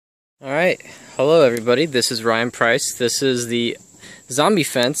Alright, hello everybody, this is Ryan Price. This is the zombie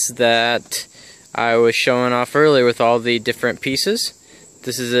fence that I was showing off earlier with all the different pieces.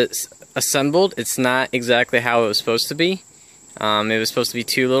 This is it assembled. It's not exactly how it was supposed to be. It was supposed to be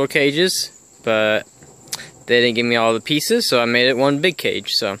two little cages, but they didn't give me all the pieces, so I made it one big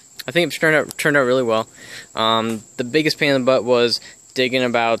cage. So I think it turned out really well. The biggest pain in the butt was digging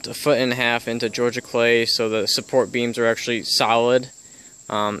about 1.5 feet into Georgia clay so the support beams are actually solid.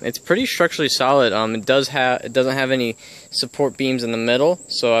 It's pretty structurally solid. It doesn't have any support beams in the middle,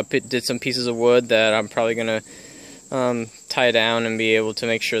 so I did some pieces of wood that I'm probably gonna tie down and be able to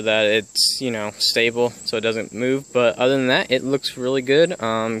make sure that it's stable so it doesn't move. But other than that, it looks really good.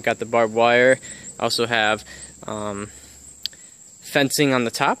 Got the barbed wire. I also have fencing on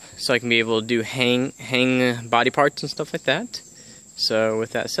the top, so I can be able to do hang body parts and stuff like that. So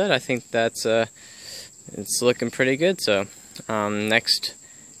with that said, I think that's it's looking pretty good. So next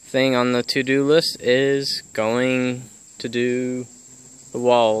thing on the to-do list is going to do the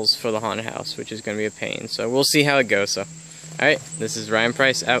walls for the haunted house, which is going to be a pain. So we'll see how it goes. So, alright, this is Ryan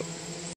Price out.